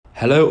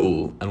Hello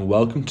all and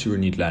welcome to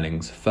Renewed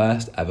Learning's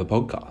first ever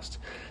podcast.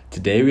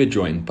 Today we are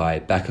joined by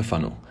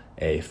Becca,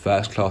 a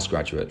first class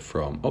graduate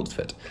from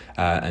Oxford,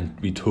 and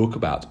we talk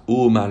about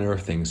all manner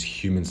of things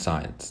human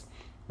science,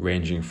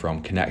 ranging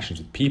from connections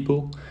with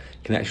people,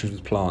 connections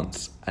with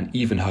plants, and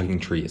even hugging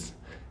trees.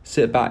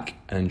 Sit back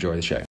and enjoy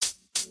the show.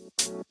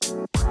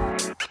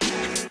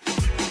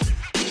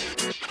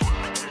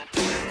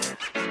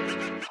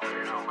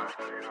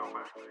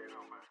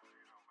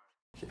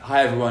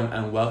 Hi everyone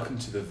and welcome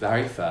to the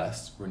very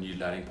first Renewed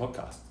Learning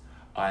podcast.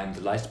 I am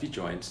delighted to be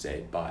joined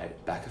today by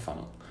Becca,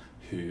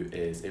 who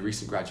is a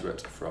recent graduate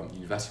from the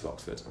University of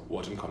Oxford,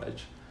 Wharton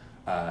College,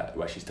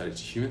 where she studied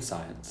human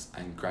science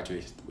and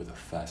graduated with a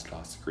first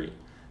class degree.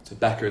 So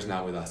Becca is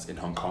now with us in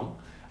Hong Kong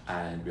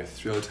and we are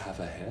thrilled to have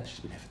her here.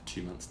 She's been here for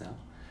 2 months now.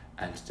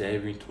 And today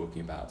we're going to be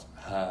talking about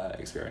her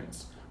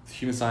experience with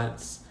human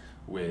science,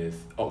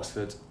 with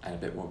Oxford, and a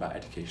bit more about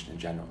education in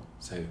general.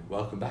 So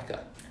welcome,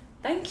 Becca.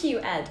 Thank you,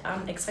 Ed.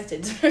 I'm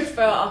excited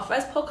for our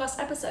first podcast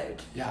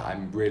episode. Yeah,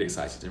 I'm really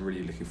excited and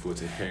really looking forward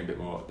to hearing a bit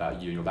more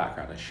about you and your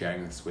background and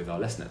sharing this with our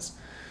listeners.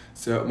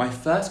 So my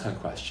first kind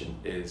of question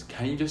is,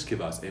 can you just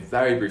give us a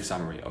very brief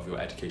summary of your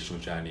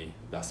educational journey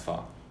thus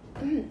far?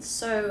 I'll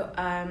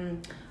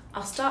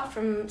start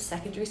from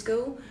secondary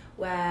school,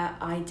 where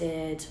I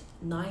did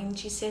 9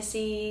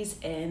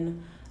 GCSEs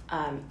in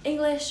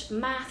English,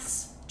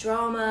 maths,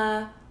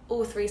 drama,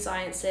 all 3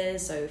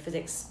 sciences, so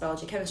physics,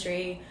 biology,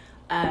 chemistry,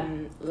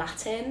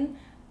 Latin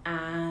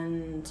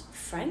and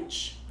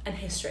French and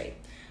history.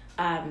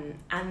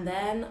 And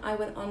then I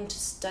went on to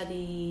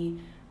study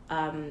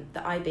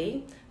the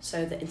IB,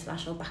 so the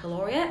International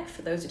Baccalaureate,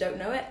 for those who don't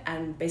know it,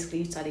 and basically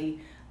you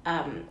study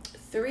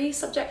 3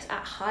 subjects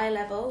at high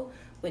level,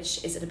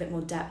 which is at a bit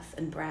more depth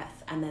and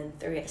breadth, and then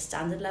 3 at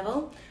standard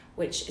level,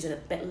 which is in a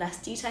bit less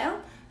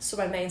detail. So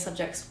my main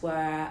subjects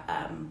were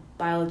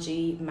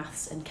biology,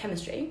 maths and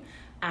chemistry,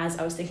 as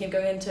I was thinking of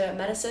going into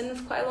medicine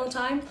for quite a long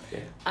time.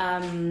 Okay.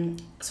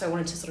 So I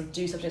wanted to sort of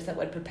do subjects that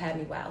would prepare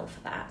me well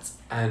for that.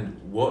 And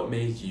what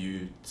made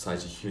you decide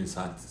to human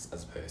sciences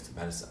as opposed to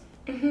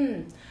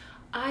medicine?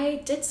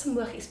 I did some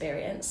work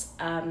experience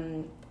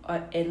in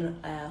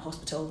a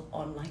hospital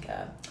on like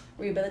a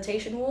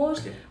rehabilitation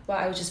ward, where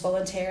I was just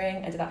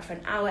volunteering. I did that for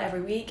an hour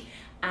every week,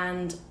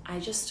 and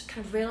I just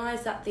kind of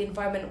realised that the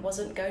environment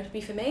wasn't going to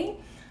be for me.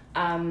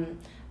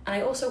 And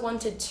I also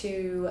wanted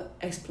to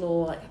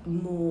explore like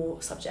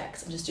more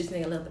subjects and just do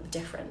something a little bit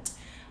different.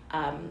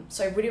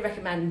 So I really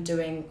recommend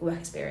doing work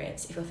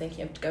experience if you're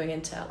thinking of going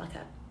into like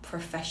a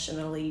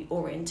professionally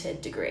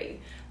oriented degree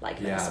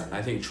like medicine. Yeah,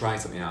 I think trying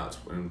something out,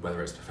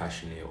 whether it's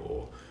professionally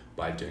or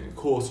by doing a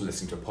course or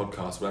listening to a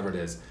podcast, whatever it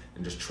is,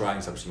 and just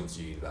trying something once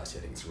you university,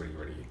 I think it's a really,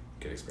 really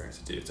good experience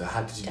to do. So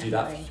how did you do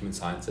that for human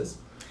sciences?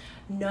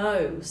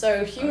 No.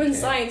 So human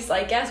science,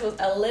 I guess, was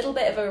a little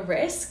bit of a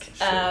risk,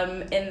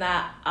 in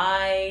that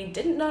I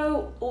didn't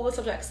know all the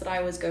subjects that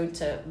I was going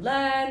to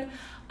learn.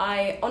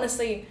 I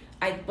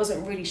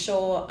wasn't really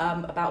sure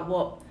about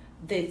what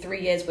the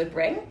 3 years would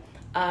bring,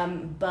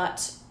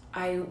 but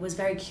I was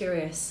very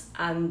curious,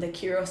 and the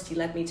curiosity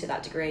led me to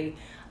that degree.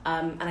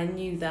 And I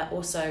knew that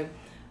also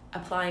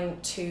applying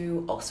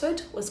to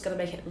Oxford was going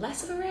to make it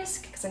less of a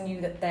risk, because I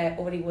knew that there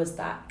already was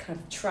that kind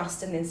of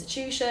trust in the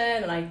institution,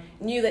 and I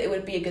knew that it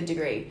would be a good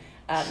degree.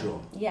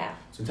 Yeah.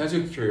 So in terms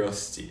of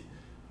curiosity,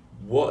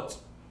 what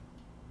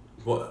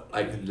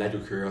led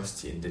your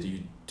curiosity, and did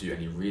you do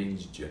any reading,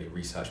 did you do any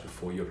research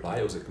before you applied,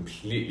 or was it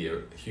completely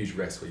a huge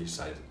risk where you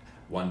decided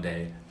one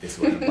day this is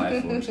what I'm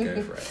applying for, just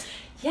go for it?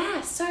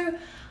 Yeah, so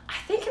I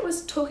think it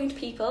was talking to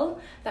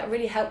people that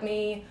really helped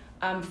me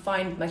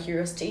find my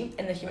curiosity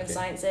in the human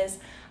sciences.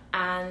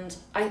 And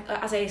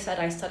as I said,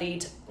 I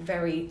studied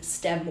very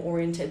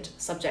STEM-oriented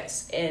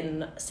subjects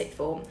in sixth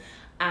form,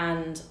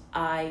 and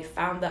I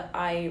found that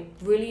I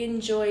really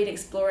enjoyed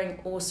exploring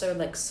also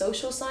like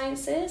social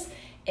sciences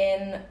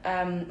in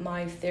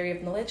my theory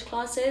of knowledge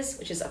classes,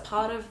 which is a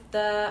part of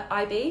the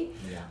IB.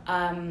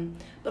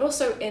 But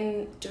also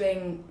in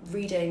doing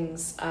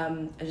readings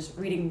and just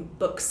reading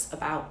books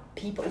about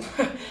people. And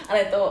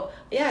I thought,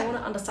 I want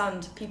to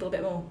understand people a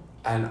bit more.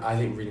 And I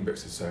think reading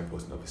books is so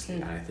important, obviously,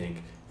 and I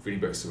think reading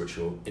books which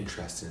you're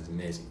interested in is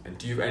amazing. And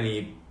do you have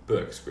any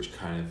books which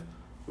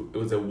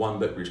was there one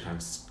book which kind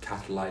of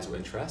catalysed your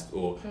interest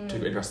or took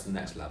your interest to the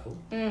next level?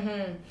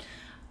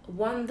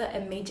 One that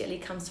immediately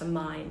comes to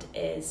mind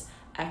is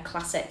a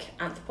classic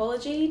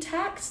anthropology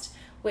text,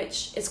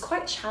 which is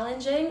quite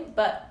challenging,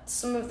 but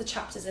some of the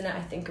chapters in it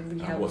I think are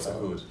really helpful. What's it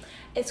called?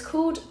 It's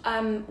called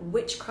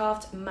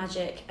Witchcraft,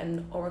 Magic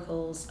and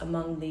Oracles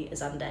Among the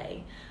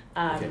Azande.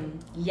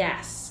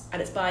 Yes,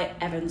 and it's by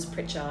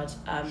Evans-Pritchard,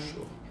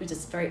 who's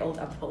this very old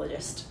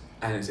anthropologist.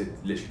 And is it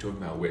literally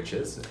talking about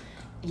witches?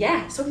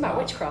 Yeah, it's talking about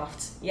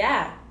witchcraft.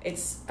 Yeah,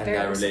 it's and very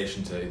their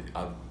relation to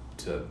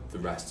the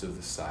rest of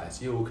the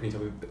society, or can you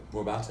tell me a bit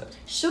more about it?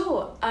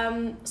 Sure.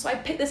 So I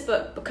picked this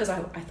book because I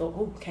thought, I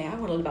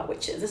want to learn about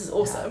witches. This is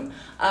awesome.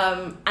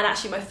 And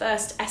actually my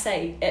first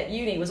essay at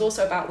uni was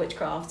also about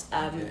witchcraft,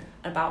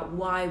 about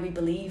why we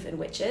believe in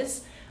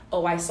witches.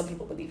 or why some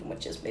people believe in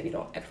witches. Maybe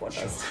not everyone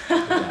does. Sure.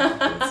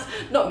 Yeah,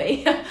 Not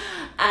me.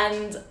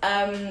 And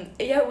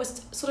it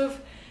was sort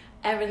of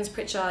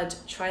Evans-Pritchard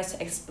tries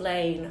to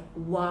explain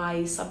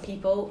why some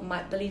people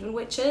might believe in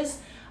witches,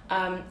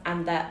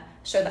 and that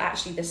show that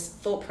actually this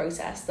thought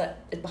process that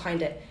is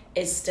behind it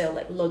is still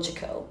like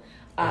logical.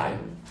 Okay.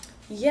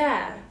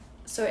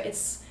 So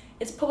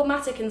it's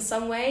problematic in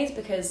some ways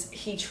because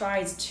he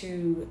tries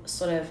to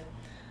sort of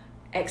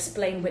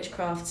explain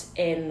witchcraft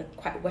in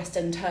quite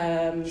Western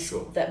terms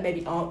Sure. that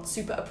maybe aren't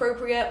super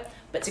appropriate,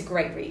 but it's a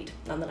great read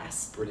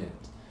nonetheless. Brilliant.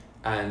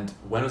 And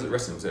when was it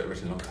written? Was it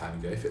written a long time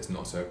ago, if it's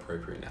not so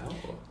appropriate now?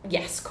 Or?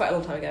 Yes, quite a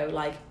long time ago.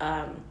 Like,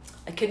 I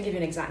couldn't give you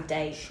an exact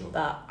date, Sure.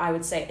 but I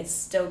would say it's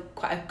still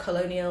quite a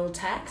colonial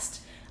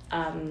text.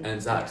 And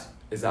is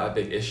that a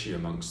big issue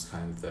amongst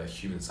kind of the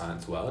human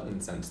science world, in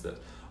the sense that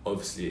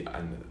obviously,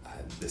 and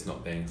this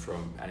not being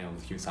from anyone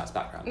with a human science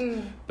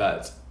background,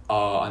 but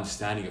our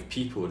understanding of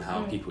people and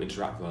how people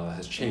interact with one another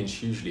has changed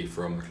hugely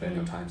from the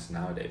colonial times to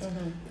nowadays.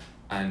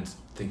 And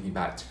thinking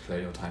back to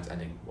colonial times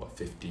ending,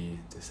 50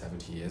 to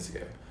 70 years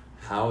ago,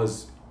 how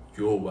has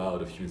your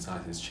world of human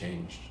sciences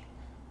changed?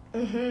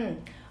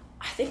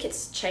 I think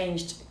it's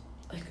changed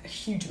like a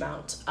huge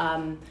amount,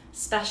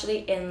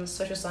 especially in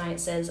social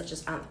sciences such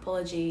as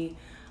anthropology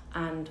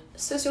and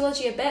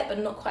sociology a bit, but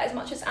not quite as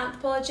much as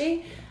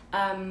anthropology,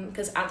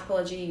 because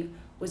anthropology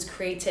was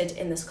created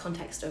in this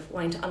context of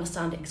wanting to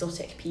understand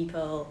exotic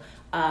people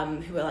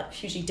who were like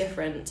hugely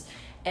different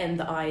in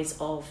the eyes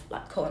of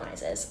like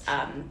colonizers,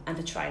 and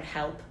to try and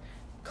help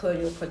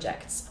colonial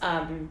projects.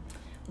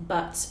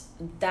 But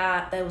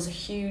that there was a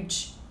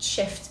huge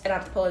shift in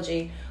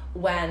anthropology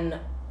when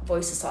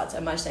voices started to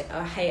emerge saying,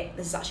 oh hey,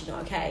 this is actually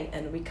not okay,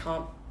 and we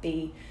can't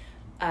be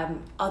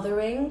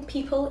othering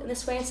people in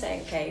this way and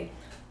saying, okay,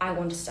 I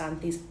understand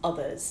these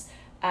others.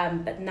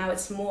 But now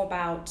it's more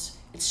about,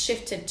 it's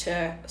shifted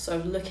to sort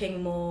of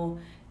looking more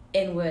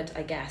inward,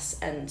 I guess,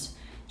 and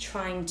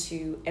trying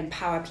to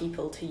empower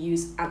people to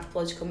use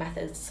anthropological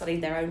methods to study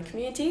their own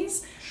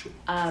communities, Sure.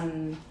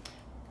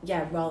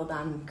 Rather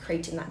than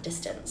creating that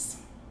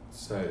distance.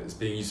 So it's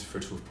being used for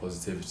a tool of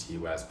positivity,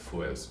 whereas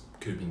before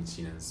could have been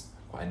seen as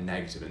quite a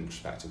negative and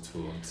introspective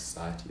tool in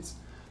societies.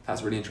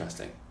 That's really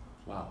interesting.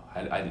 Wow,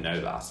 I didn't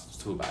know that.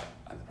 It's all about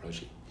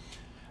anthropology.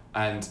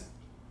 And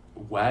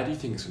where do you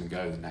think it's going to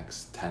go in the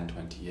next 10,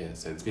 20 years?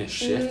 So it's been a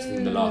shift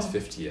in the last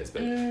 50 years,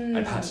 but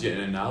and perhaps you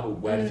don't know now, but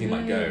where do you think it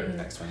might go in the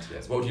next 20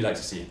 years? What would you like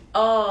to see?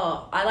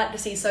 Oh, I like to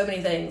see so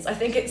many things. I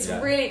think it's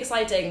really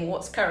exciting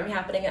what's currently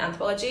happening in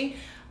anthropology.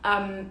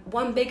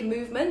 One big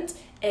movement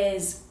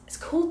is, it's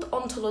called the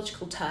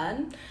ontological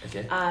turn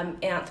in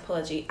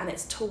anthropology, and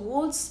it's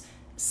towards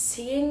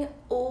seeing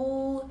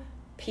all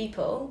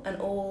people and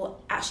all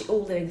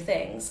living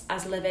things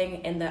as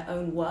living in their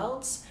own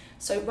worlds.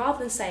 So rather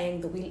than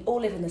saying that we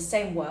all live in the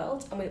same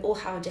world and we all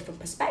have a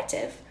different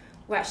perspective,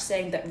 we're actually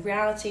saying that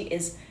reality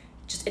is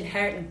just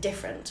inherently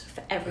different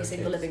for every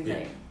single living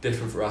thing.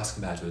 Different for us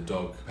compared to a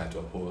dog, compared to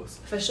a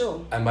horse. For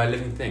sure. And by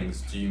living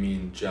things, do you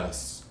mean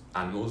just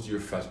animals? Do you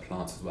refer to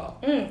plants as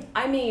well?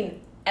 I mean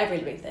every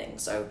living thing,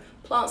 so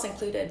plants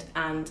included,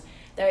 and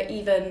there are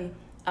even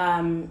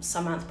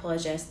some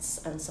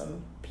anthropologists and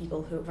some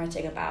people who are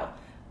writing about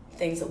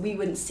things that we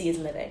wouldn't see as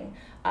living,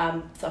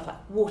 stuff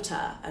like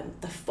water and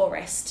the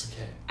forest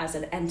as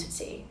an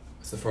entity.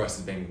 So the forest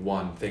as being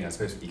one thing, I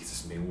suppose the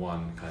ecosystem being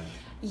one kind of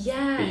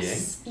being?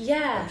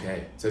 Yeah.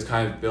 Okay, so it's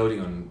kind of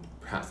building on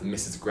perhaps the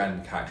Mrs.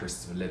 Gren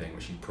characteristics of living,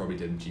 which you probably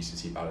did in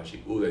GCSE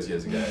biology all those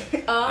years ago,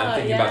 and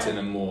thinking about it in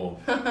a more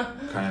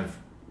kind of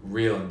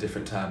real and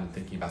different term, and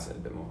thinking about it a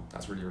bit more.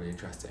 That's really, really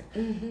interesting.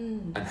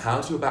 And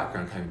how's your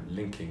background kind of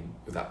linking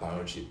with that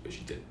biology, which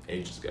you did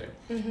ages ago?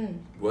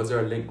 Was there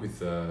a link with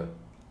the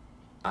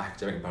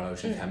academic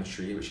biology and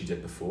chemistry, which you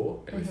did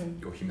before,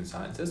 with your human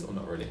sciences, or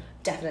not really?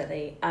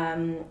 Definitely.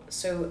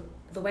 So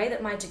the way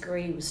that my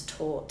degree was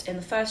taught, in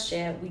the first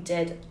year we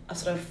did a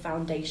sort of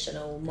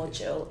foundational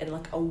module in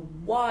like a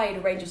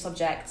wide range of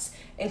subjects,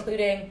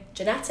 including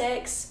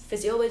genetics,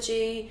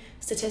 physiology,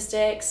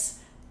 statistics,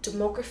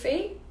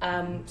 demography,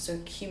 so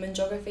human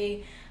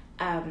geography,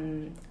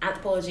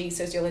 anthropology,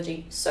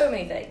 sociology, so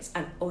many things,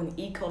 and on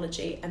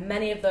ecology. And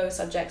many of those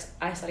subjects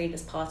I studied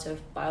as part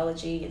of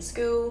biology in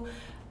school,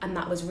 and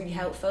that was really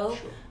helpful.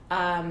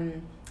 Sure.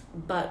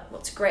 But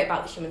what's great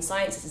about the human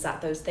sciences is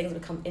that those things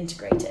become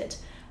integrated,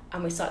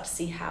 and we start to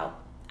see how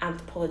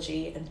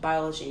anthropology and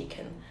biology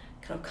can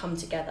kind of come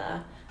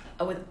together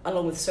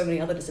along with so many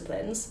other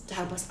disciplines to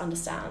help us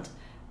understand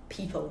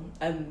people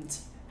and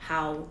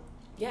how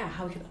we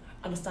can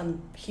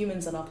understand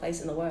humans and our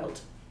place in the world.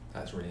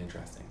 That's really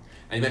interesting.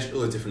 And you mentioned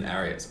all the different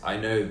areas. I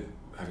know,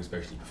 having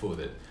spoken to you before,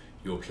 that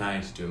you're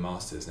planning to do a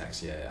master's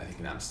next year, I think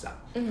in Amsterdam,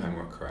 if I'm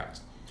correct.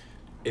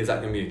 Is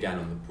that going to be again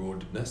on the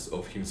broadness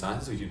of human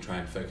sciences, or you can try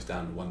and focus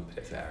down on one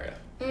particular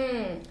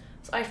area?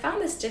 So I found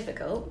this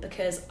difficult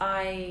because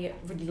I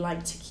really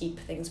like to keep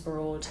things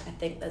broad. I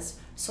think there's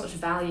so much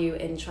value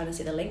in trying to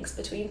see the links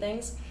between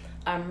things,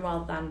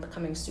 rather than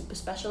becoming super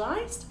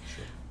specialised.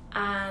 Sure.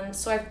 And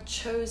so I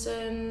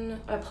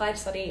applied to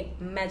study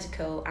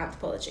medical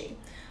anthropology.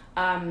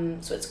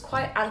 So it's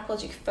quite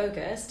anthropology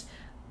focused,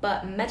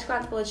 but medical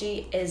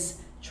anthropology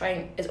is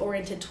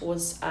oriented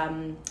towards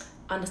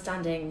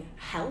understanding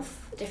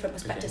health, different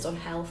perspectives on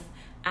health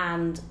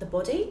and the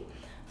body.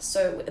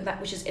 So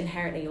that, which is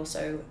inherently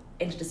also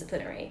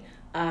interdisciplinary.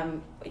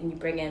 When you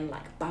bring in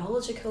like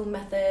biological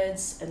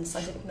methods and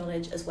scientific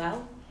knowledge as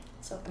well.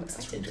 So I'm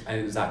excited.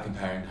 And is that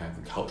comparing kind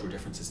of the cultural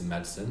differences in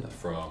medicine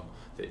from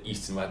the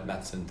Eastern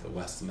medicine to the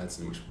Western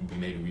medicine, which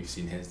maybe we've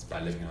seen here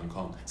by living in Hong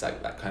Kong? Is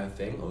that kind of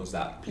thing, or is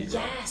that completely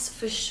wrong? Yes,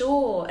 for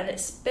sure. And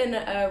it's been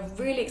a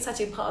really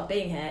exciting part of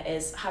being here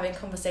is having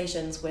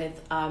conversations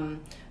with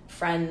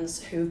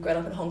friends who've grown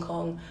up in Hong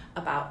Kong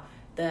about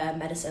the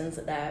medicines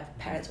that their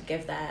parents would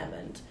give them,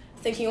 and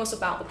thinking also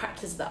about the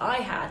practices that I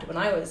had when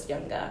I was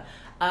younger,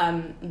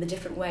 the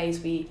different ways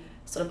we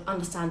sort of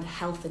understand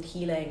health and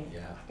healing.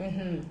 Yeah,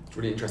 It's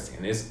really interesting.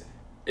 And is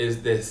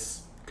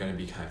this going to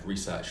be kind of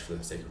research for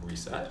the sake of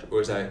research,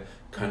 or is there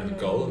kind of a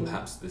goal, and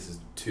perhaps this is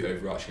too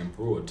overarching and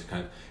broad, to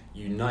kind of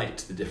unite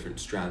the different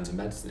strands of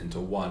medicine into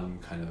one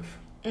kind of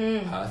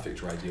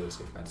perfect or ideal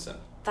sort of medicine?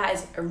 That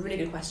is a really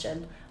good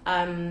question.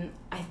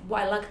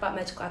 What I like about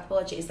medical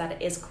anthropology is that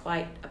it is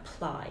quite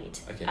applied.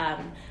 Okay.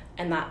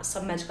 And that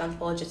some medical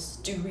anthropologists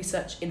do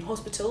research in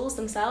hospitals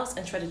themselves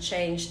and try to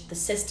change the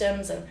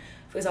systems and,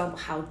 for example,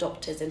 how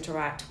doctors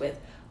interact with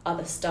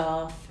other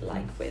staff,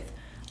 like with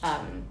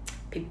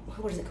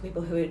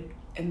people who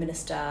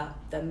administer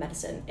the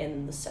medicine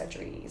in the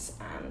surgeries,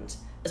 and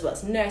as well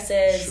as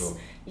nurses. Sure.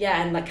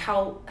 Yeah, and like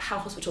how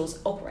hospitals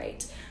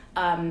operate.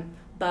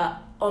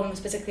 But on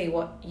specifically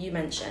what you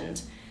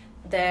mentioned,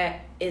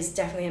 there is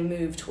definitely a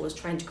move towards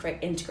trying to create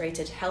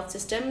integrated health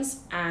systems,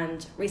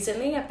 and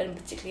recently I've been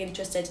particularly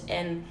interested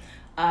in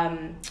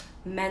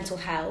mental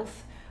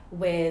health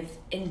with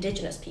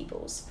Indigenous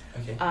peoples,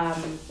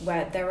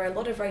 where there are a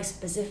lot of very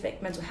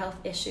specific mental health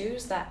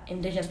issues that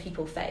Indigenous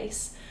people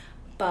face,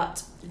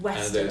 but Western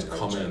approaches. And are those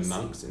common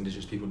amongst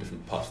Indigenous people in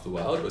different parts of the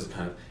world, or is it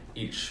kind of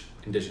each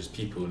Indigenous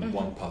people in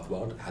one part of the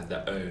world has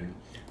their own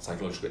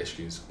psychological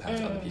issues compared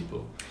to other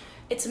people?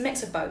 It's a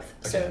mix of both.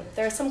 Okay. So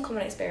there are some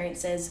common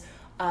experiences,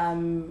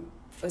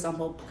 for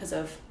example, because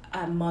of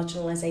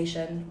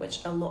marginalisation, which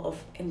a lot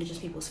of Indigenous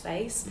peoples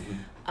face,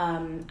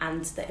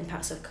 and the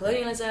impacts of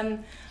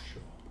colonialism.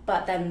 Sure.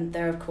 But then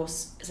there, of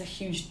course, is a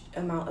huge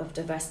amount of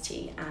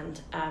diversity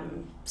and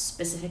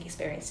specific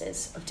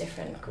experiences of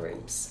different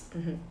groups.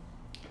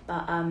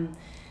 But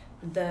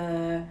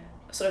the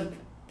sort of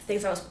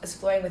things I was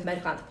exploring with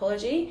medical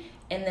anthropology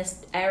in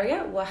this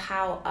area were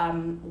how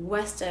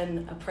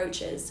Western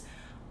approaches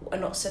are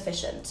not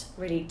sufficient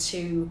really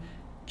to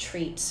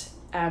treat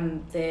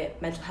the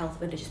mental health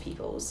of Indigenous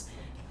peoples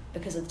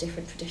because of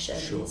different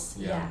traditions. Sure,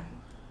 yeah.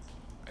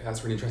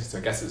 That's really interesting. So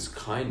I guess it's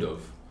kind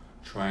of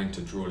trying to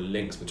draw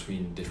links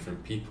between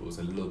different peoples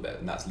a little bit,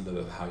 and that's a little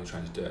bit of how you're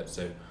trying to do it.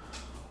 So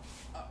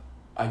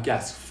I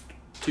guess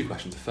two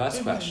questions. The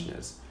first question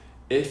is,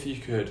 if you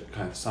could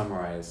kind of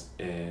summarise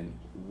in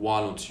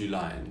 1 or 2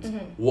 lines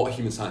what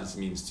human science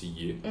means to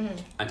you,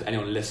 and to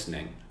anyone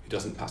listening who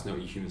doesn't perhaps know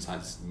what human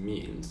science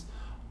means,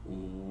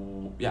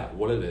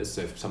 what it is.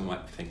 So if someone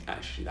might think,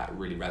 actually, that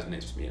really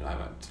resonates with me and I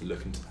want to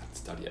look into that and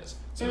study it.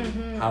 So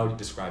how would you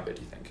describe it,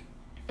 do you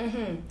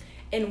think?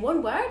 In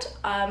one word,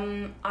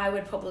 I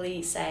would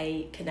probably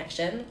say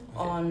connection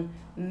on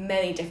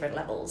many different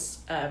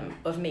levels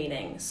of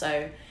meaning.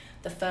 So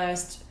the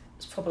first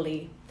is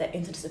probably the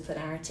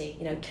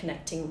interdisciplinarity,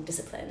 connecting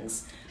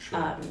disciplines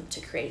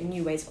to create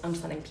new ways of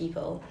understanding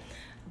people.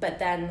 But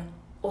then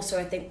also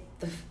I think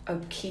a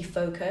key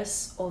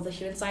focus of the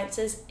human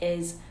sciences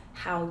is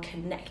how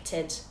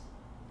connected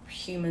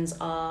humans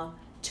are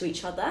to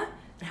each other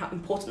and how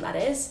important that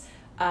is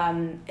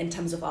in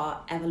terms of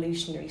our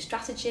evolutionary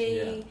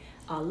strategy,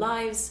 our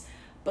lives,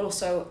 but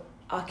also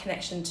our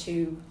connection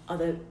to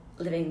other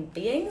living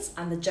beings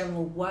and the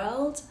general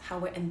world, how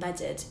we're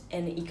embedded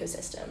in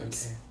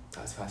ecosystems. Okay,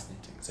 that's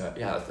fascinating. So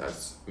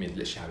that's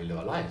literally how we live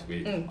our lives.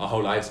 Our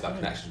whole lives about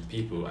connections with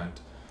people, and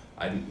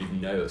I didn't even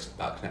know it's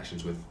about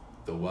connections with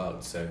the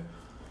world. So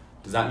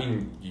does that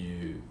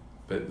mean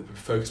but the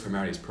focus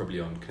primarily is probably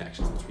on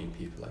connections between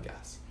people, I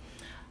guess?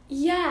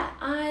 Yeah,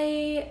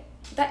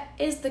 that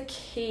is the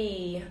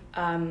key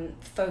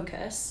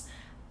focus,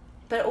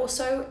 but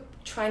also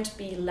trying to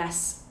be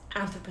less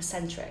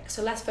anthropocentric,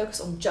 so less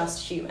focused on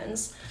just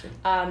humans.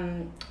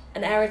 An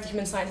area of the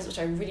human sciences which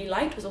I really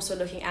liked was also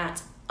looking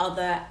at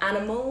other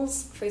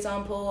animals. For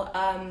example,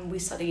 we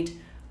studied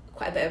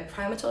quite a bit of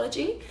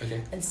primatology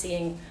and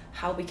seeing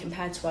how we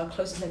compare to our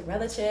closest living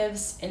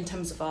relatives in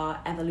terms of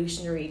our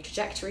evolutionary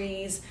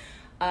trajectories,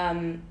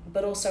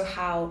 but also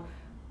how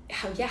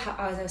as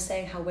I was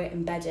saying, how we're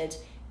embedded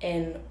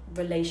in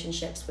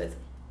relationships with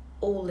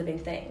all living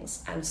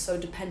things and so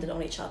dependent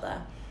on each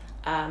other.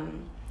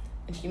 And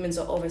humans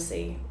are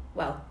obviously,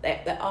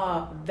 they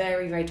are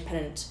very, very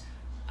dependent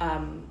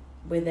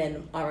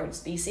within our own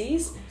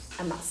species,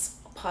 and that's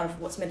part of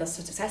what's made us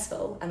so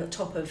successful and the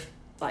top of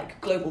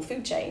global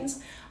food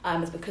chains,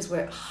 is because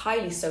we're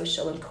highly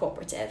social and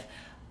cooperative.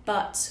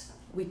 But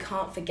we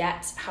can't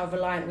forget how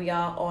reliant we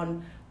are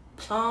on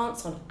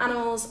plants, on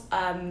animals,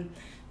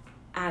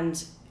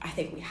 and I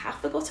think we have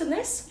forgotten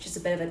this, which is a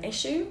bit of an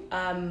issue,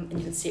 and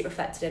you can see it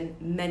reflected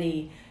in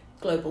many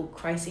global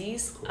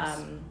crises.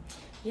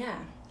 Yeah.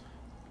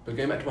 But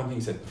going back to one thing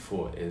you said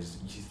before, is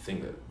you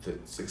think that the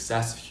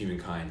success of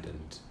humankind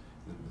and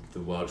the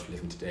world we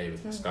live in today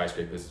with the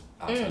skyscrapers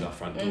outside our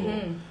front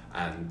door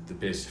and the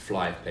ability to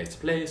fly from place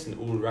to place and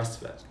all the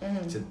rest of it,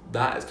 so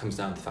that comes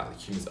down to the fact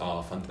that humans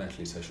are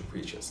fundamentally social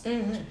creatures.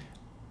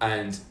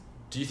 And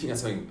do you think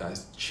that's something that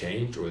has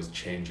changed or is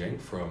changing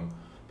from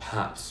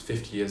perhaps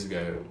 50 years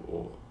ago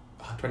or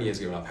 20 years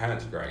ago when our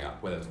parents were growing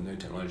up, where there was no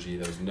technology,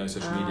 there was no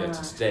social media,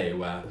 to today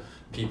where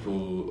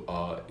people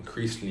are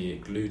increasingly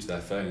glued to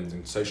their phones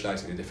and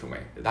socialising in a different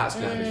way? That's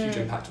going to have a huge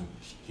impact on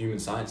human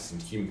science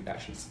and human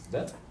connections,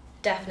 isn't it?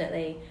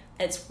 Definitely.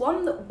 It's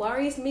one that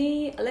worries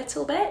me a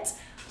little bit,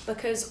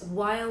 because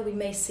while we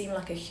may seem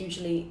like a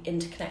hugely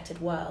interconnected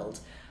world,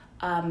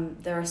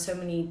 there are so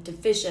many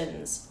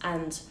divisions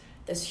and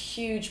there's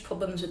huge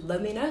problems with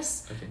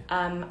loneliness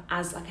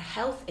as like a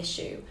health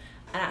issue.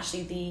 And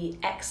actually the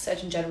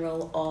ex-Surgeon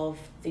General of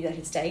the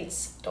United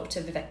States,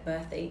 Dr. Vivek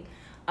Murthy,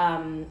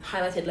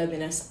 highlighted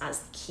loneliness as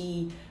the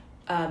key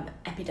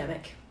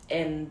epidemic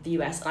in the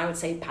US, and I would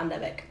say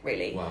pandemic,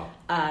 really. Wow.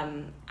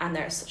 And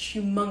there are such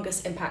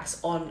humongous impacts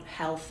on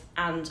health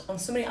and on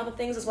so many other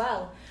things as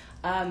well.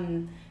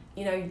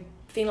 You know,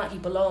 feeling like you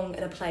belong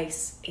in a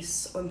place is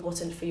so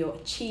important for your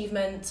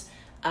achievement.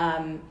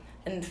 And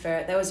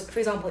there was, for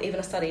example, even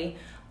a study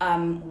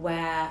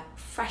where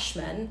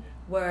freshmen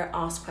were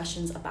asked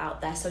questions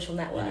about their social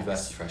networks.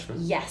 University freshmen?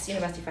 Yes,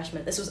 university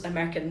freshmen. This was an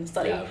American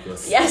study. Yeah, of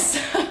course. Yes.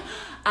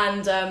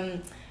 And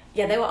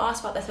they were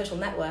asked about their social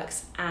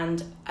networks,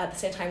 and at the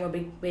same time were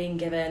being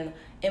given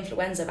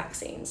influenza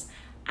vaccines.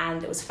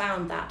 And it was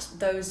found that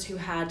those who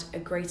had a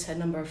greater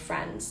number of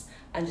friends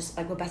and just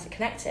like were better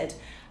connected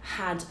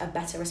had a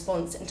better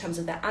response in terms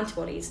of their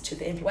antibodies to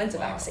the influenza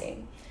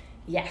vaccine.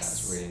 Yes.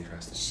 That's really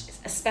interesting.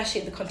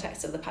 Especially in the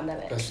context of the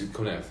pandemic. Especially the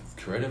context of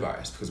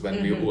coronavirus, because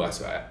when we all, I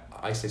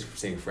started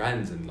seeing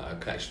friends and like, a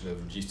connection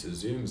of reduced to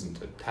Zooms and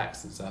to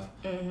texts and stuff.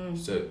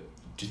 So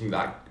do you think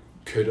that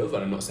could have,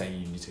 and I'm not saying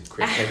you need to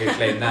quick take a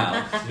claim now, do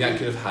you think that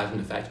could have had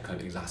an effect, kind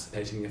of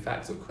exacerbating the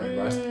effects of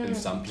coronavirus in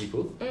some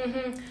people?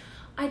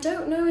 I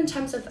don't know in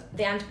terms of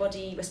the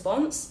antibody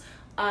response,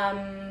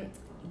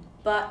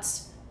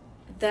 but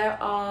there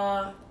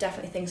are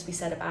definitely things to be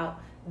said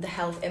about the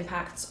health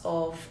impacts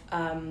of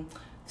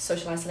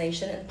social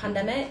isolation in the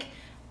pandemic,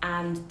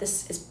 and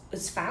this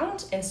is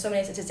found in so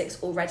many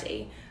statistics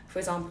already. For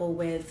example,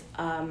 with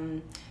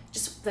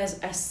there's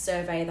a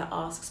survey that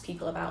asks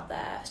people about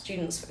their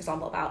students, for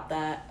example, about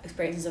their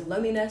experiences of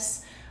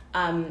loneliness,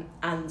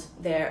 and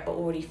they're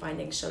already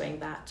findings showing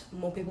that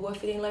more people were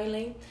feeling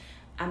lonely.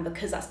 And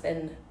because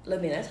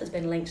loneliness has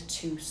been linked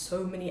to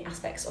so many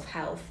aspects of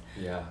health,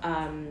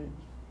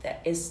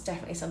 that is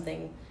definitely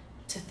something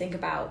to think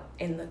about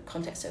in the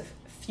context of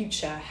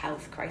future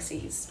health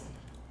crises.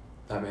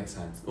 That makes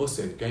sense.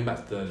 Also, going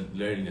back to the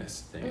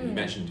loneliness thing, you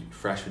mentioned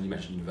freshmen, you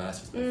mentioned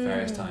universities at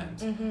various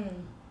times.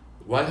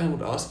 What I kind of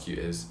want to ask you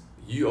is,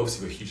 you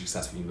obviously were a hugely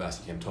successful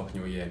university, you came top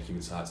in your year in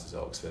human sciences at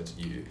Oxford.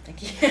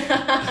 Thank you.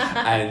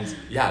 And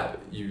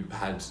you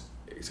had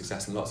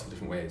success in lots of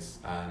different ways.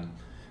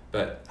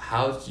 But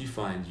how did you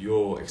find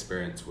your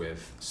experience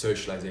with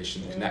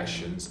socialisation,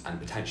 connections, and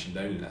potentially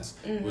loneliness?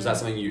 Was that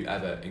something you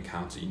ever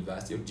encountered at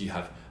university, or do you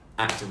have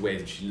active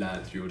ways that you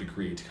learned through your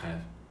degree to kind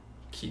of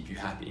keep you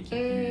happy and keep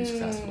you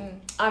successful?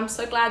 I'm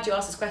so glad you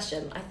asked this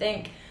question. I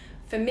think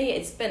for me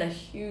it's been a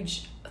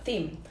huge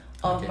theme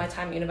of my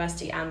time at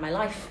university and my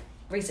life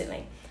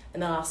recently,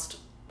 in the last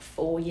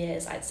 4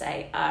 years, I'd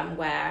say,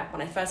 where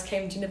when I first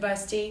came to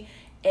university,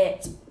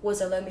 it was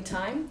a lonely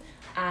time,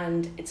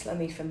 and it's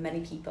lonely for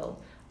many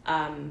people.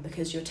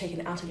 Because you're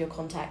taken out of your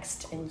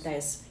context, and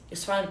you're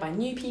surrounded by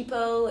new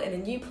people in a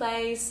new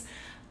place,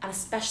 and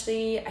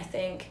especially I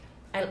think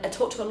I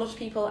talked to a lot of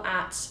people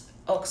at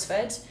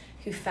Oxford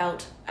who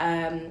felt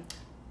a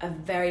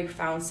very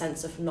profound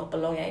sense of not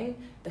belonging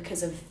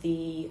because of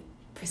the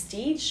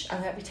prestige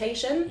and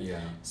reputation.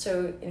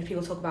 So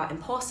people talk about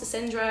imposter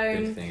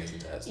syndrome. Big thing,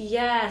 isn't it?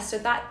 Yeah, so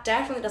that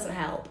definitely doesn't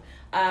help.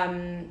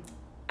 And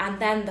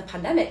then the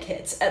pandemic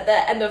hit at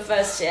the end of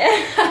first year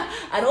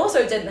and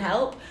also didn't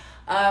help.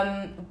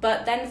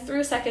 But then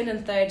through second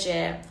and third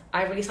year,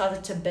 I really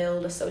started to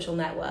build a social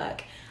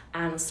network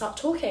and start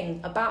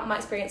talking about my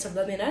experience of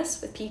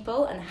loneliness with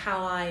people and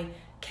how I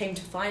came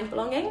to find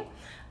belonging.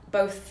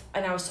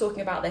 And I was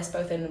talking about this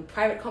both in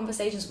private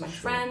conversations with my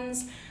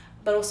friends,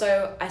 but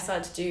also I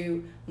started to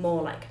do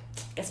more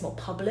more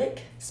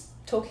public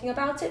talking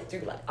about it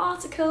through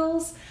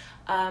articles,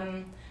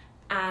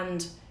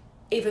 and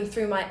even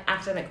through my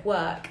academic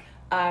work,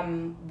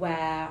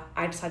 where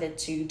I decided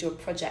to do a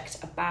project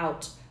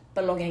about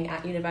belonging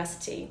at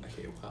university.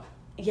 Okay, wow.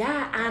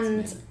 Yeah,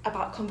 and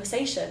about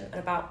conversation and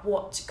about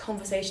what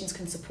conversations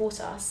can support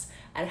us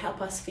and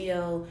help us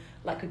feel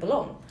like we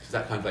belong. Is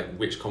that kind of like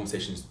which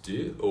conversations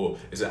do, or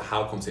is it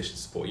how conversations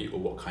support you, or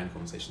what kind of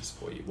conversations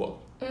support you? What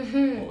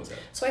was it?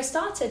 So I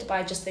started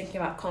by just thinking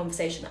about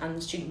conversation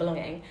and student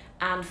belonging,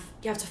 and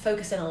you have to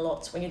focus in a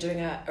lot when you're doing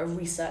a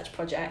research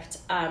project.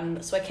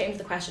 So I came to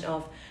the question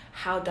of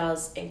how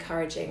does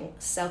encouraging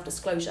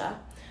self-disclosure,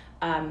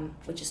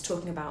 which is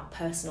talking about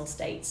personal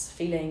states,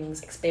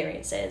 feelings,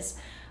 experiences,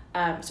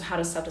 so how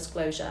does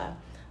self-disclosure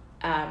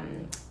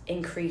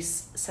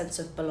increase sense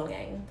of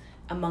belonging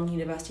among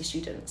university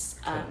students?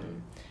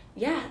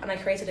 And I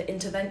created an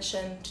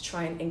intervention to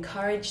try and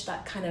encourage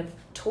that kind of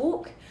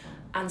talk,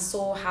 and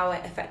saw how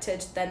it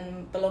affected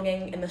then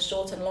belonging in the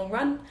short and long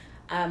run,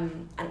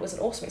 and it was an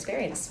awesome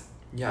experience.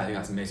 Yeah, I think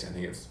that's amazing. I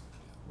think it's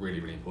really,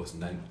 really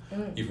important.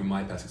 And even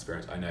my personal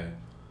experience, I know,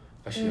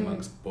 especially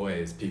amongst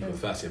boys, people the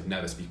first year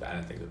never speak about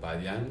anything, but by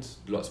the end,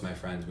 lots of my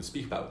friends would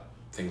speak about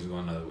things with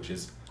one another, which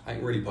is, I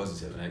think, really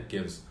positive, and it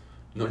gives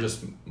not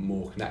just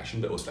more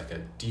connection, but also like a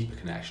deeper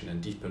connection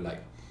and deeper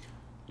like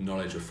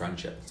knowledge of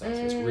friendship and stuff.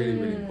 So it's really,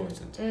 really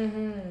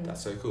important.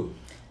 That's so cool.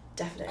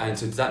 Definitely. And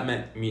so does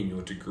that mean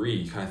your degree,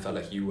 you kind of felt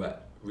like you were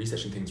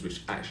researching things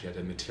which actually had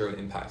a material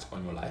impact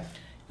on your life?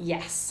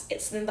 Yes,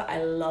 it's something that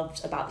I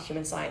loved about the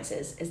human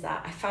sciences, is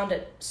that I found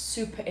it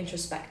super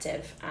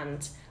introspective,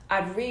 and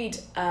I'd read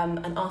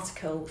an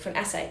article for an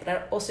essay, but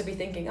I'd also be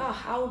thinking,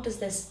 how does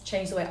this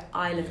change the way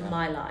I live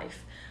my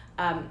life?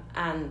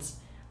 And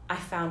I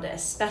found it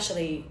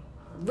especially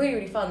really,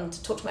 really fun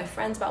to talk to my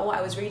friends about what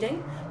I was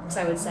reading, because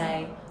I would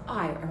say,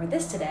 I read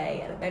this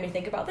today and it made me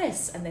think about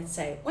this, and they'd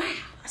say, wow,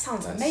 that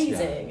sounds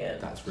amazing. Yeah,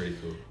 that's really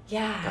cool.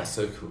 Yeah. That's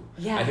so cool.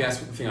 Yeah. I think that's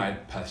the thing I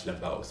personally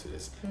love about Oxford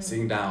is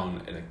sitting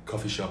down in a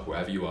coffee shop,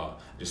 wherever you are,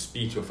 just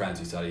speak to your friends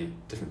who study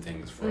different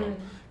things, from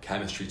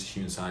chemistry to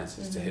human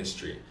sciences to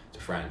history to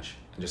French,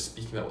 and just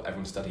speaking about what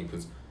everyone's studying,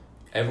 because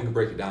everyone can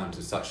break it down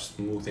to such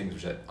small things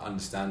which are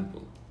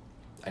understandable,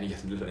 and you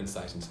get a little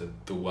insight into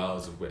the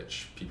worlds of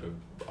which people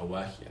are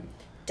working in.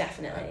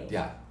 Definitely.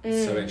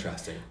 So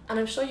interesting. And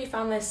I'm sure you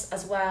found this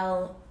as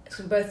well, because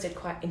we both did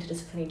quite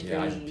interdisciplinary degrees.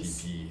 Yeah, I did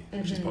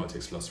PP, which is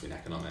politics, philosophy and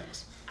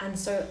economics. And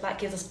so that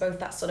gives us both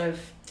that sort of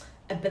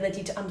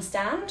ability to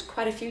understand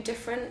quite a few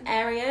different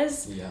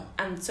areas. Yeah.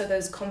 And so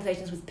those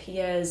conversations with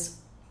peers,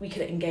 we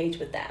could engage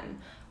with them.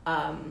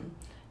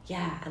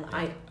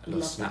 I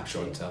love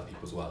snapshot and tell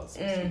people's worlds.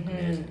 It's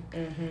amazing.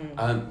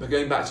 But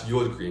going back to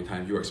your degree and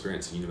kind of your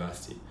experience at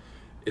university,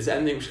 is there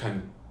anything which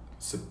kind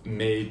of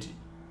made,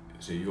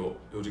 so your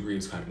degree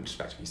was kind of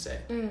introspective, you say,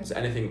 is there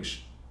anything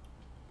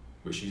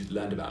which you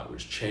learned about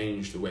which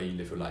changed the way you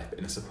live your life, but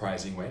in a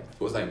surprising way?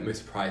 What was like the most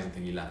surprising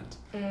thing you learned?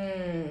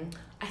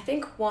 I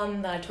think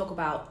one that I talk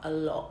about a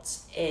lot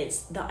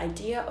is the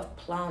idea of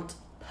plant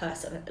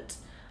personhood.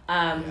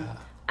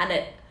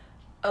 And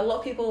a lot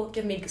of people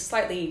give me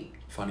slightly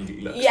funny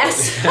looks.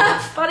 Yes,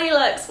 funny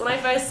looks when I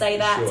first say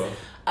that.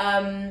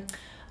 Sure.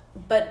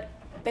 But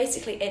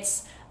basically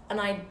it's an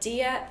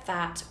idea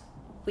that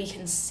we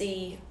can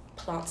see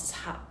plants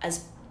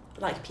as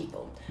like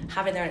people,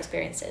 having their own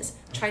experiences,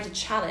 trying to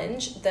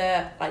challenge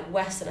the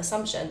Western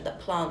assumption that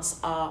plants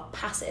are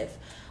passive.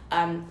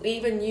 We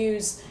even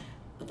use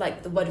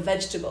the word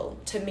vegetable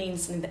to mean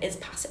something that is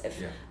passive.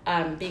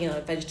 Being in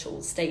a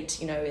vegetal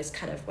state, is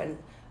kind of when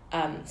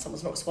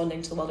someone's not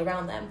responding to the world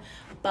around them.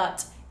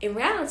 But in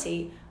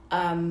reality,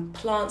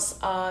 plants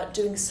are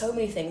doing so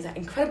many things that are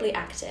incredibly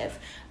active,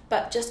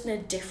 but just in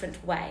a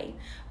different way.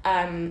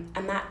 And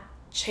that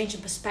change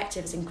in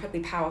perspective is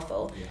incredibly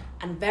powerful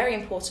and very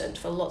important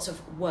for lots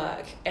of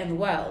work in the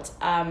world.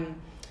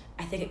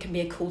 I think it can be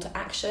a call to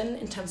action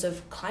in terms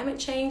of climate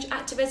change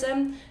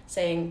activism,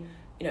 saying,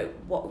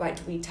 what right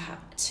do we have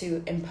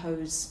to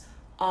impose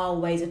our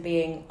ways of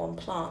being on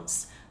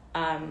plants?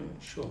 And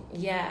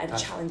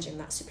challenging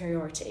that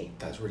superiority.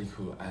 That's really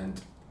cool.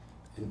 And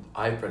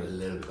I've read a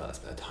little bit about this,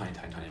 but a tiny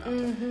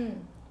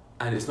amount.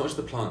 And it's not just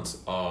the plants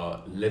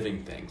are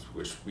living things,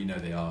 which we know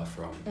they are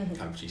from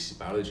kind of GC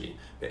biology,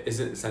 but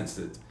is it the sense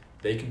that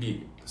they can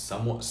be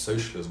somewhat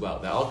social as well?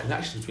 There are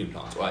connections between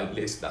plants, or at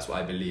least that's what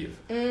I believe.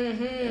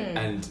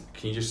 And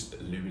can you just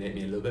illuminate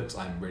me a little bit, because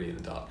I'm really in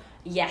the dark?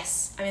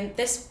 Yes. I mean,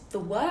 the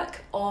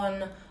work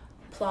on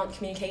plant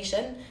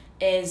communication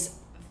is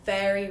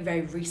very,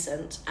 very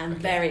recent and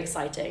very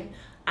exciting.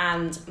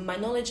 And my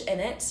knowledge in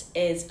it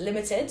is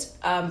limited,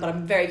 but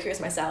I'm very curious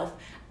myself,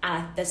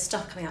 and there's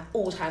stuff coming out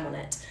all the time on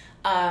it.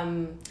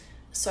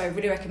 So I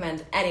really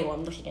recommend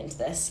anyone looking into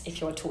this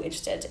if you're at all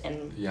interested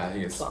in I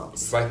think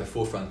it's right at the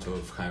forefront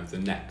of kind of the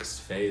next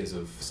phase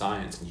of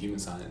science and human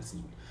science.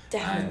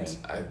 Definitely.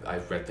 And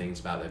I've read things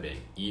about there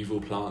being evil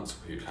plants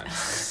who kind of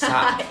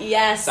sap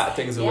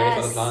things away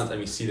from the plants. And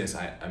we see this,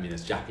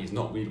 there's Japanese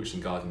knotweed, which in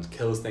gardens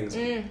kills things.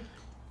 And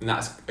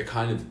that's a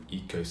kind of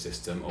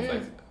ecosystem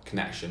of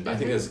connection. But I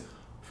think there's,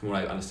 from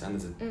what I understand,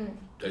 there's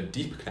a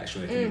deeper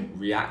connection where they can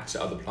react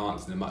to other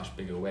plants in a much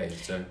bigger way.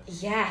 So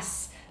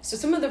yes. So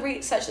some of the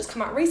research that's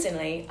come out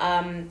recently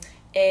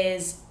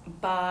is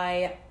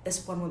by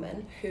this one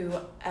woman who...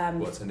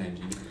 what's her name?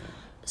 Do you know?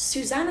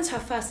 Suzanne is her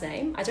first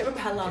name. I don't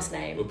remember her last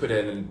name. We'll put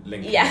it in a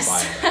link Yes.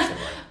 in the bio.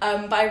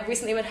 Somewhere. But I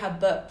recently read her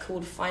book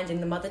called Finding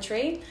the Mother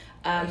Tree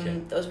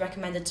that was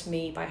recommended to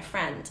me by a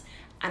friend.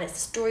 And it's the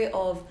story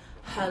of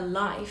her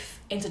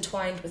life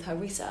intertwined with her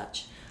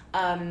research.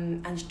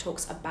 And she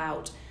talks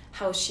about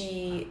how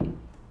she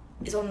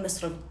is on this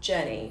sort of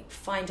journey,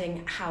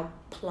 finding how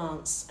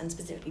plants, and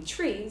specifically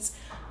trees,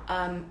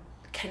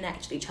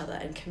 connect with each other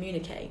and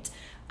communicate.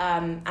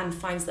 And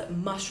finds that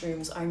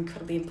mushrooms are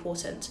incredibly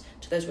important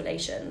to those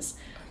relations.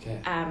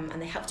 Okay.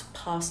 And they help to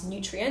pass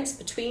nutrients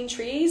between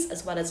trees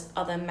as well as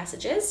other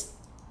messages.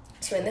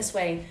 So in this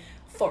way,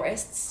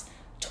 forests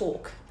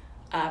talk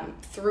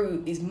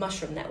through these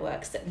mushroom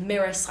networks that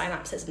mirror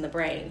synapses in the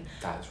brain.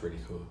 That's really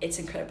cool. It's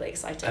incredibly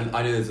exciting. And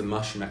I know there's a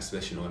mushroom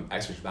exhibition or an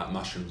exhibition about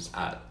mushrooms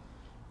at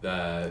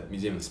the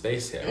Museum of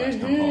Space here, right, in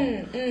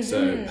Hong Kong.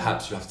 So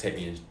perhaps you'll have to take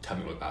me and tell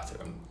me all about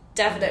it.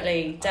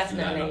 Definitely.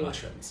 Learn about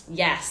mushrooms.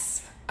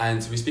 Yes.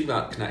 And so we speak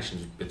about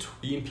connections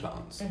between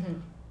plants. Do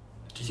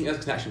you think there's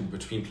a connection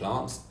between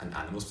plants and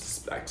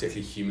animals,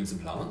 particularly humans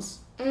and plants?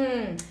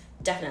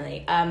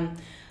 Definitely.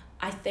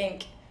 I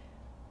think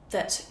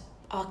that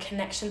our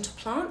connection to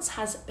plants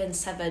has been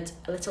severed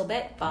a little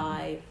bit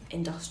by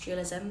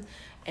industrialism,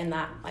 in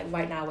that, like,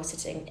 right now we're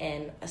sitting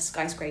in a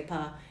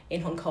skyscraper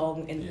in Hong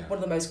Kong, in one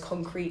of the most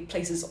concrete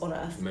places on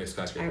earth. The most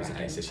skyscrapers in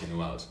any city in the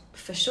world.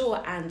 For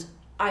sure. And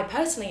I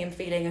personally am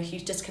feeling a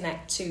huge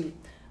disconnect to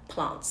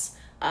plants,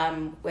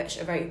 which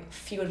are very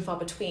few and far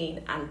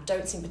between and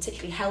don't seem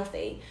particularly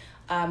healthy,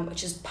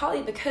 which is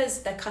partly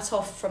because they're cut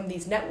off from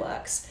these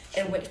networks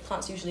in which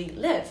plants usually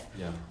live.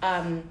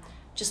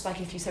 Just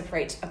like if you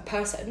separate a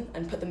person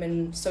and put them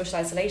in social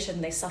isolation,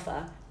 they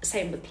suffer.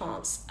 Same with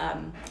plants.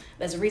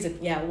 There's a reason,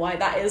 why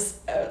that is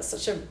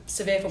such a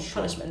severe form of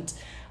punishment.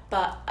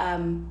 But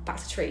back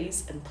to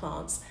trees and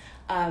plants.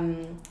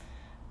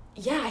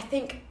 I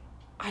think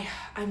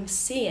I'm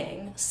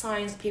seeing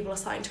signs that people are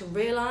starting to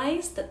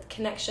realise that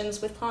connections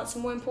with plants are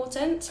more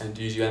important. And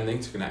do you do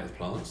anything to connect with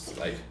plants?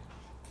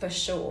 For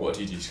sure. What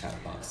do you do to connect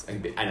with plants?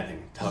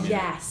 Anything. Tell me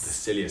the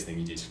silliest thing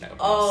you do to connect with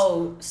plants.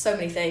 Oh, so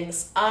many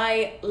things.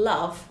 I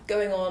love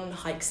going on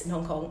hikes in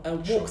Hong Kong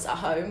and walks at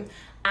home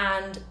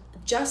and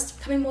just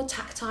becoming more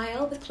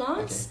tactile with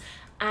plants.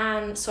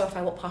 And so if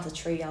I walk past a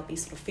tree, I'll be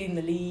sort of feeling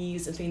the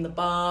leaves and feeling the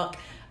bark,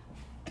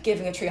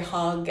 giving a tree a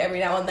hug every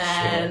now and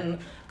then,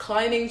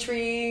 climbing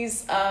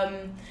trees.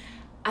 And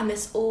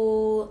this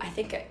all, I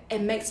think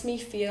it makes me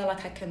feel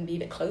like I can be a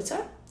bit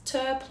closer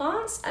to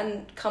plants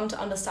and come to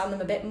understand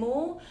them a bit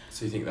more.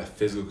 So you think that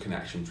physical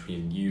connection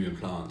between you and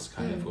plants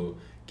kind of will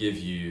give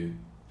you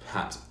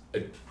perhaps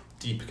a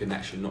deeper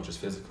connection, not just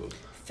physical?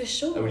 For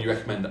sure. And would you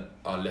recommend that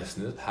our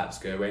listeners perhaps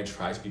go away and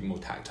try to be more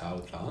tactile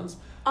with plants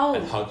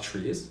and hug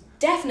trees?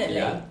 Definitely.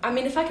 Yeah. I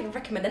mean, if I could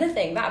recommend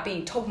anything, that would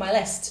be top of my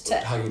list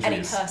to any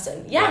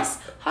person. Yes.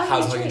 How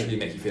does hugging a tree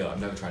make you feel?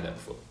 I've never tried that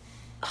before.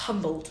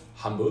 Humbled.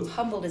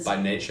 Humbled is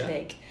by nature.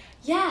 Big.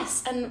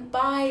 Yes, and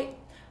by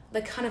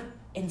the kind of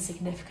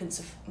insignificance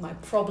of my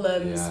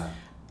problems.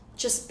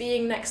 Just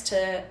being next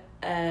to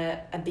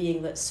a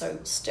being that's so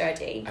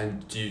sturdy.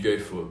 And do you go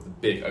for the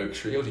big oak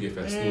tree or do you go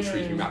for a small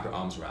tree you can wrap your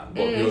arms around?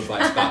 What are your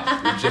advice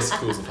about the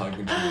logisticals of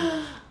hugging a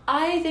tree?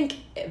 I think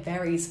it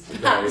varies.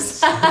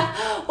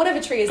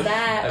 Whatever tree is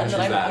there and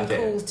that I'm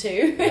cool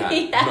to. Not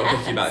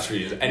picky about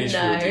trees. Any tree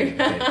will do. Okay,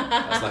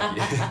 that's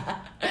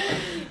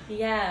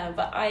lucky.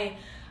 But I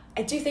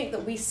do think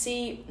that we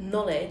see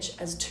knowledge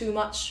as too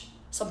much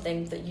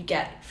something that you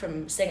get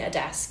from sitting at a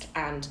desk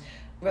and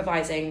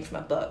revising from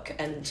a book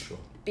and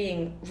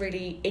being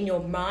really in your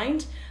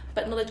mind,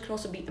 but knowledge can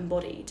also be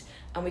embodied,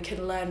 and we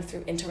can learn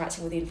through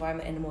interacting with the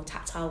environment in a more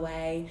tactile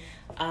way.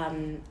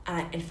 And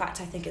in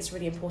fact, I think it's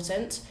really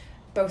important,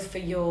 both for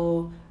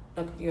your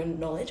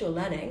knowledge, your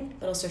learning,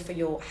 but also for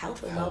your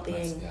health and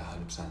well-being.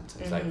 100%.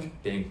 It's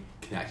like being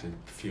connected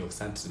for your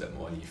senses a bit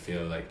more, and you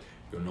feel like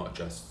you're not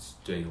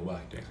just doing your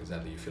work, doing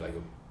something, you feel like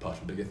you're part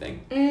of a bigger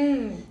thing.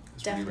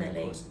 It's definitely.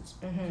 Really important.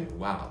 Okay,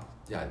 wow.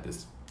 Yeah,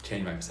 this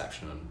changed my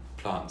perception on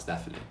plants,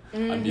 definitely.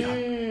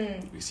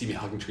 You see me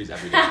hugging trees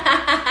every day.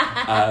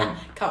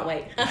 Can't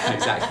wait.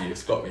 Exactly,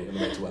 you've got me on the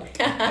way to work.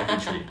 Hugging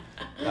tree.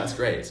 That's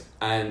great.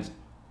 And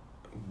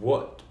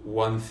what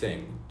one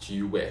thing do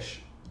you wish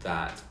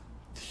that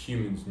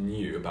humans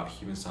knew about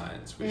human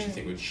science, which you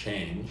think would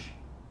change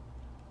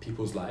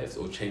people's lives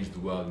or change the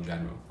world in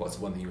general? What's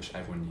the one thing you wish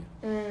everyone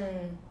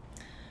knew?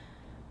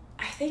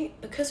 I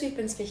think because we've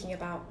been speaking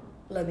about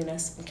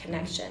loneliness and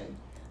connection,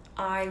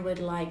 I would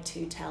like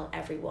to tell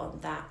everyone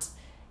that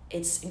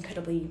it's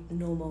incredibly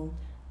normal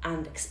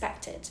and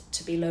expected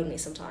to be lonely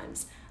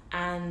sometimes.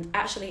 And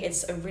actually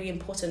it's a really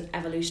important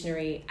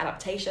evolutionary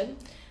adaptation.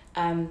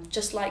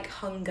 Just like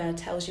hunger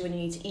tells you when you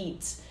need to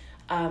eat,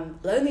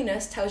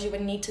 loneliness tells you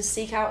when you need to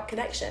seek out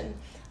connection.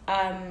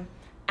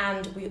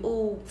 And we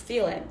all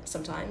feel it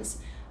sometimes.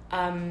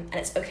 And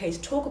it's okay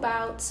to talk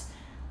about.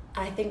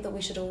 I think that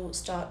we should all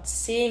start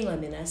seeing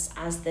loneliness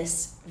as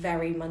this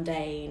very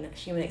mundane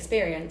human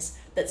experience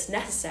that's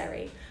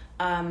necessary,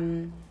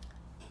 and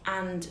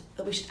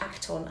that we should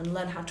act on and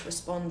learn how to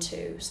respond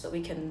to, so that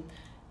we can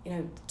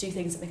do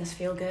things that make us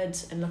feel good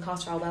and look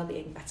after our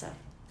well-being better.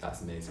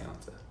 That's an amazing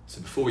answer.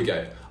 So before we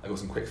go, I've got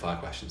some quick fire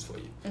questions for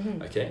you.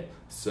 Okay?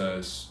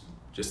 So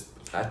just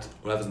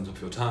whatever's on top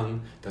of your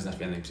tongue, doesn't have to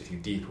be anything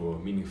particularly deep or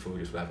meaningful,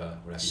 just whatever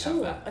Sure,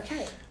 you have there.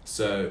 Okay.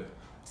 So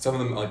some of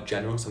them are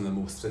general, some of them are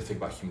more specific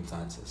about human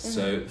sciences.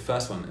 So the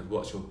first one is,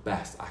 what's your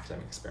best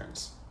academic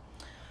experience?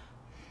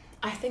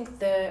 I think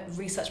the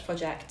research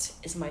project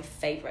is my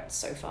favourite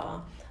so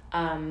far.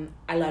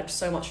 I learned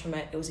so much from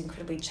it. It was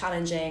incredibly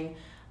challenging,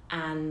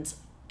 and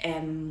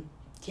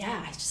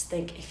I just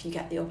think if you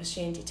get the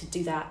opportunity to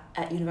do that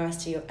at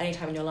university or any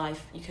time in your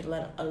life, you can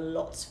learn a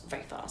lot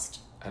very fast.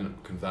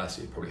 And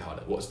conversely, probably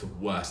harder. What's the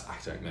worst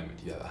academic moment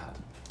you've ever had?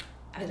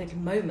 Academic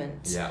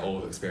moment? Yeah,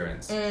 or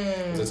experience.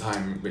 Was there a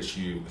time in which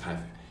you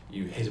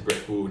hit a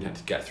brick wall and you had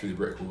to get through the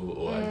brick wall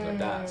or anything like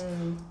that?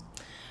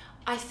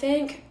 I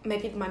think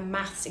maybe my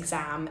maths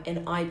exam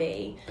in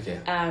IB,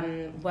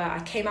 where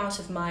I came out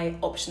of my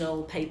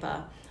optional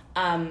paper,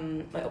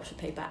 and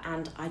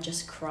I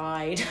just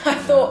cried. I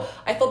thought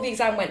the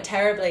exam went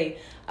terribly.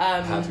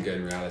 How did it go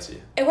in reality?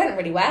 It went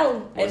really well.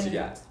 What did you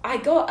get? I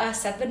got a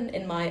 7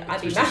 in my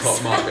IB maths.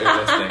 Top mark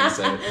in this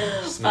thing,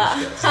 so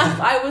smashed it.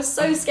 I was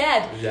so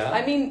scared. Yeah.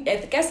 I mean, I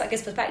guess that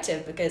gives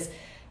perspective, because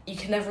you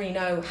can never really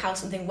know how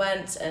something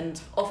went,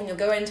 and often you'll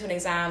go into an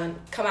exam and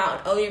come out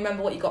and only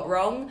remember what you got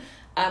wrong,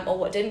 or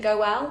what didn't go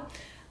well.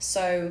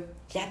 So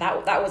yeah,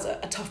 that was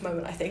a tough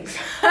moment, I think,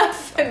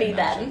 for me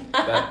then.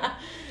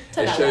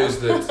 It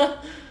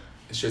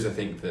shows, I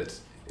think, that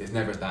it's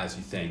never as bad as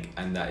you think,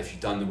 and that if you've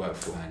done the work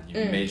beforehand,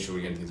 you've made sure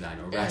you're getting things down,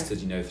 you're rested,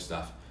 you know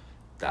stuff,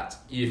 that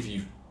if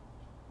you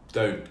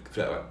don't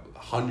feel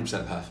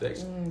 100%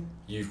 perfect,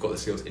 you've got the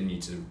skills in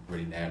you to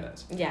really nail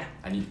it. Yeah.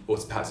 And you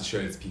also, perhaps it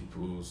shows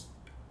people's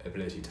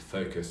ability to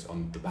focus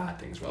on the bad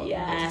things rather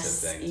than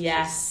positive things.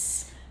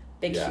 Yes.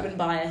 Big human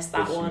bias,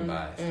 that big one. Human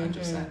bias,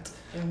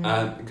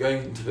 100%.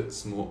 Going into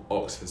some more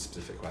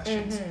Oxford-specific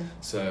questions.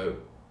 So,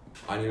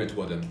 I knew you went to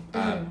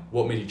Wadham.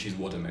 What made you choose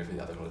Wadham over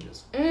the other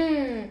colleges?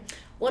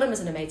 Wadham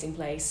is an amazing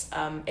place.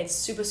 It's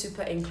super,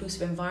 super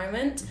inclusive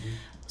environment.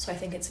 So I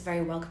think it's a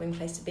very welcoming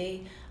place to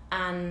be.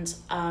 And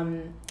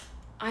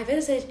I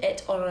visited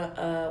it on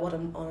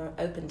Wadham on an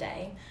open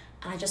day,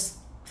 and I just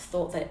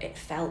thought that it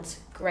felt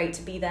great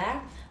to be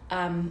there.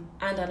 And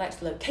I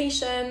liked the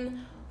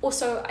location.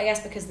 Also, I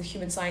guess because the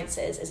human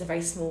sciences is a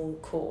very small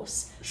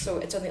course, so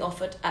it's only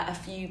offered at a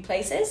few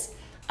places.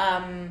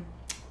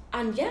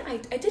 And yeah,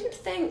 I didn't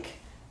think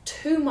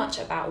too much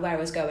about where I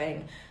was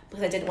going,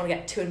 because I didn't want to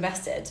get too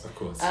invested. Of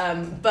course.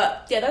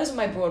 But yeah, those are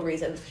my broad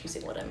reasons for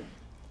choosing Wadham.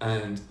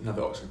 And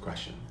another Oxford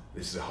question.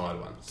 This is a hard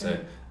one. So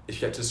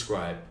if you had to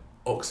describe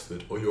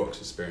Oxford or your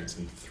Oxford experience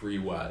in 3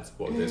 words,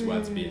 what would those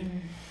words be?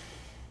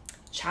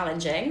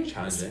 Challenging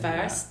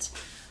first.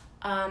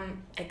 Yeah.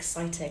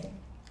 Exciting.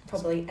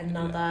 Probably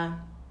another.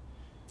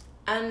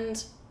 Yeah.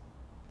 And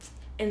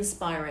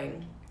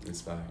inspiring.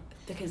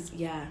 Because,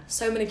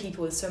 so many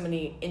people with so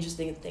many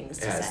interesting things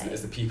to say.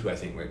 It's the people, I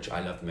think, which I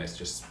love the most.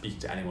 Just speaking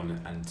to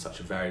anyone and such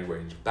a varied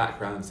range of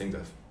backgrounds, things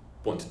that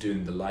want to do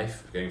in the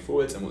life going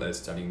forwards, and what they're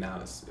studying now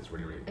is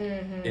really, really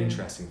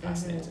interesting,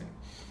 fascinating.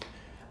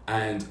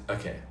 And,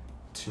 okay,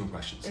 2 more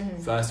questions.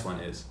 First one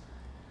is,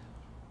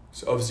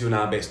 so obviously you're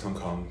now based in Hong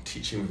Kong,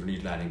 teaching with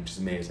renewed learning, which is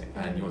amazing,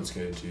 and you want to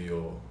go do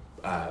your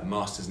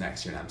Masters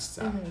next year in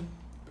Amsterdam.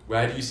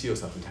 Where do you see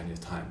yourself in 10 years'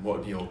 time? What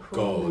would be your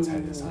goal in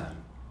 10 years' time?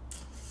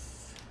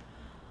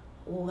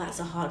 Oh, that's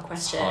a hard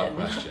question.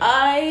 Perhaps you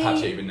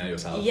don't even know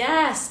yourself.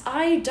 Yes,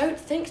 I don't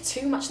think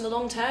too much in the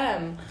long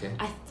term. Okay.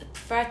 I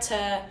prefer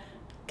to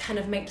kind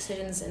of make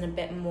decisions in a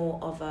bit more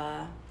of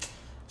a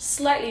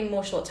slightly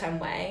more short-term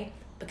way,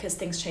 because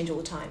things change all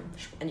the time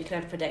and you can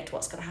never predict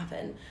what's going to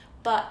happen.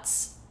 But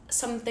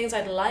some things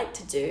I'd like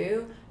to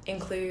do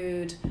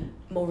include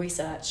more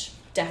research,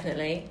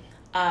 definitely,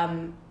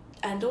 and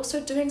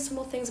also doing some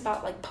more things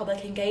about like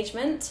public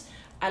engagement.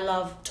 I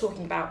love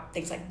talking about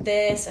things like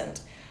this and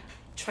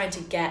trying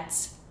to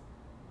get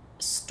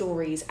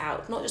stories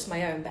out, not just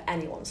my own, but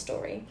anyone's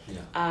story.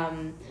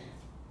 And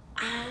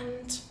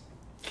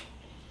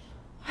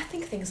I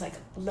think things like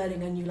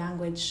learning a new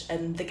language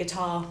and the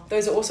guitar,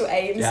 those are also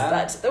aims,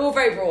 but they're all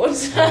very broad.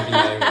 Have you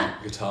been learning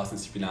guitar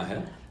since you've been out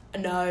here?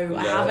 No,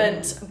 I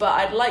haven't, but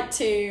I'd like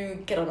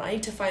to get on. I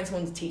need to find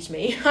someone to teach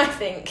me, I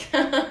think.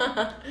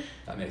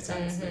 That makes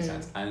sense,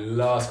 And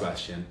last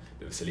question, a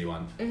bit of a silly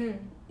one.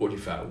 What do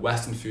you prefer,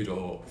 Western food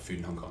or food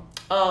in Hong Kong?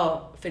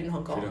 Oh, food in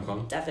Hong Kong. Food in Hong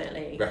Kong?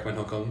 Definitely. Recommend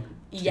Hong Kong?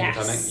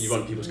 Yes. You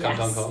want people to come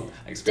to Hong Kong?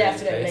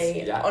 Experience definitely. The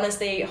place? Yeah.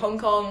 Honestly, Hong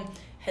Kong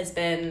it's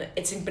been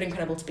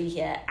incredible to be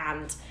here,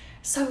 and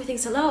so many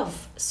things to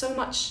love. So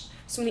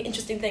many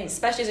interesting things,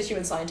 especially as a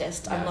human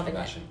scientist. I'm loving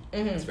it.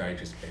 It's a very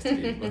interesting place to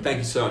be. Well, thank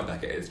you so much,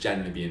 Becca. It's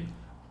genuinely been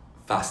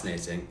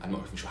fascinating. I'm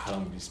not even sure how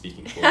long we've been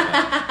speaking for,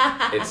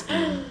 but it's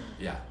been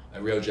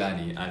a real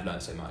journey, and I've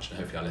learned so much, and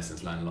hopefully our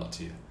listeners learn a lot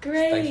too.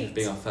 Great. So thank you for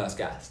being our first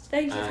guest.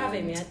 Thank you for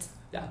having me, Ed.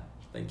 Yeah,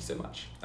 thank you so much.